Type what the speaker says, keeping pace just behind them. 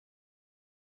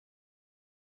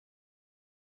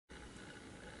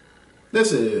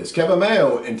This is Kevin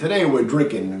Mayo, and today we're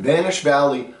drinking Vanish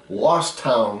Valley Lost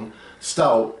Town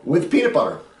Stout with peanut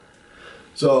butter.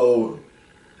 So,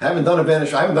 I haven't done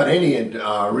any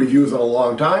reviews in a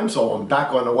long time, so I'm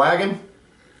back on the wagon.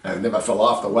 I never fell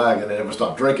off the wagon, I never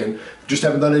stopped drinking. Just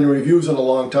haven't done any reviews in a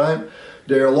long time.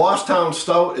 Their Lost Town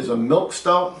Stout is a milk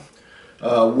stout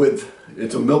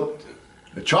it's a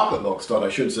chocolate milk stout, I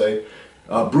should say,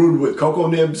 brewed with cocoa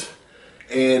nibs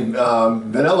and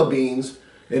vanilla beans.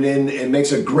 And then it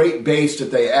makes a great base that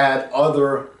they add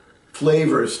other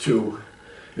flavors to.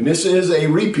 And this is a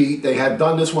repeat. They had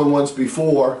done this one once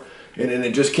before, and then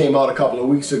it just came out a couple of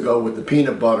weeks ago with the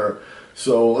peanut butter.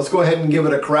 So let's go ahead and give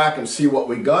it a crack and see what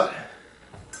we got.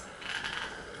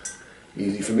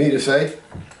 Easy for me to say.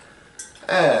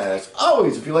 As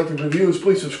always, if you like the reviews,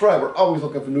 please subscribe. We're always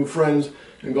looking for new friends.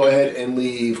 And go ahead and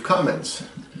leave comments.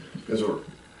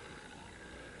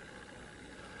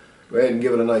 Go ahead and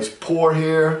give it a nice pour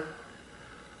here.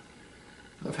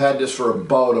 I've had this for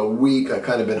about a week. I've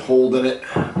kind of been holding it.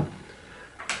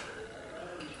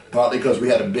 Partly because we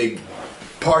had a big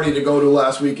party to go to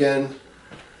last weekend.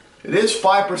 It is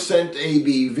 5%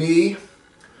 ABV.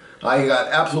 I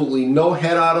got absolutely no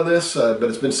head out of this, but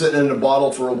it's been sitting in a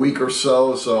bottle for a week or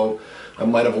so, so I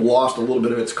might have lost a little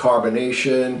bit of its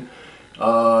carbonation.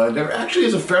 There actually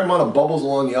is a fair amount of bubbles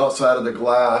along the outside of the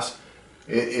glass.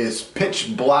 It is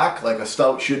pitch black like a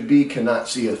stout should be, cannot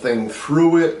see a thing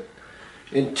through it.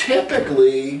 And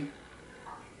typically,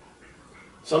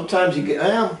 sometimes you get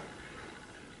a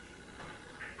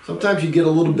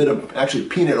little bit of actually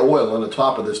peanut oil on the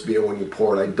top of this beer when you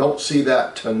pour it. I don't see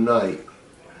that tonight.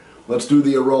 Let's do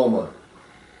the aroma.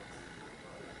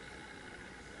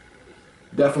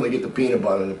 Definitely get the peanut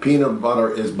butter. The peanut butter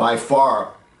is by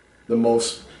far the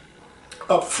most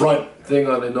upfront thing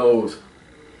on the nose.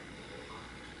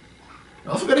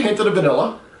 Also got a hint of the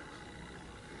vanilla.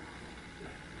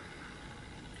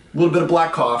 A little bit of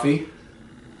black coffee.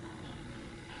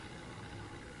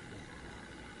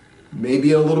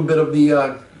 Maybe a little bit of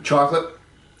the chocolate,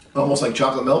 almost like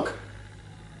chocolate milk.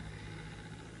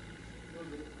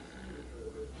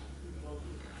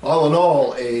 All in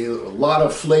all, a lot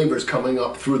of flavors coming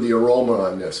up through the aroma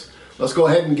on this. Let's go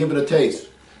ahead and give it a taste.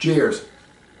 Cheers.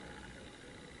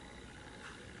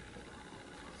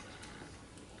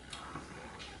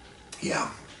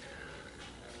 Yeah.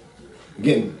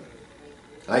 Again,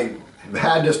 I've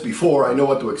had this before. I know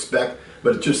what to expect,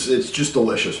 but it's just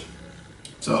delicious.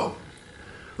 So,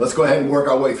 let's go ahead and work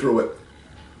our way through it.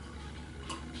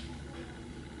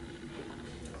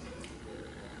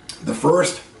 The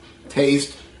first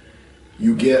taste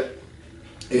you get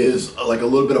is like a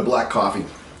little bit of black coffee.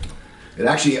 It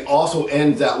actually also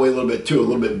ends that way a little bit too, a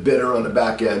little bit bitter on the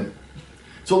back end.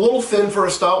 It's a little thin for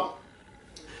a stout.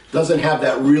 Doesn't have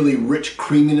that really rich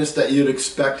creaminess that you'd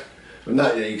expect.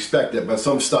 Not that you expect it, but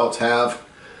some stouts have.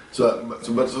 But it's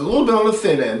a little bit on the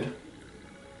thin end.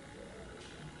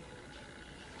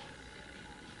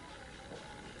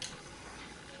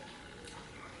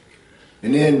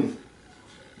 And then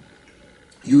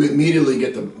you immediately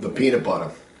get the peanut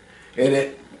butter. And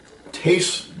it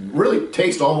really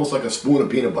tastes almost like a spoon of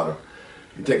peanut butter.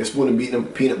 You take a spoon of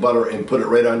peanut butter and put it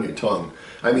right on your tongue.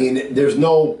 I mean, there's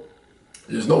no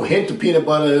hint of peanut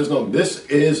butter. This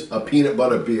is a peanut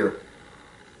butter beer.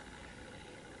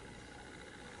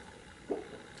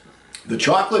 The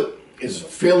chocolate is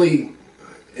fairly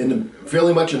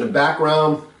much in the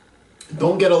background.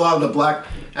 Don't get a lot of the black.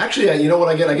 Actually, you know what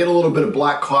I get? I get a little bit of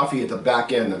black coffee at the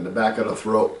back end and the back of the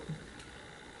throat.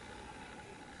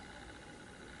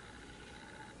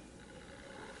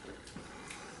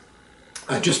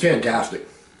 Just fantastic.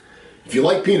 If you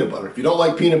like peanut butter, if you don't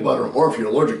like peanut butter, or if you're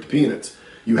allergic to peanuts,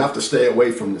 you have to stay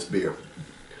away from this beer.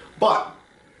 But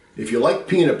if you like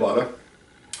peanut butter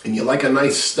and you like a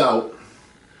nice stout,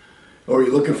 or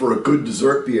you're looking for a good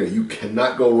dessert beer, you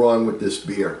cannot go wrong with this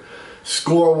beer.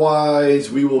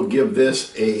 Score-wise, we will give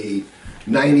this a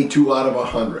 92 out of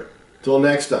 100. Till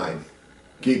next time,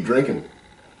 keep drinking.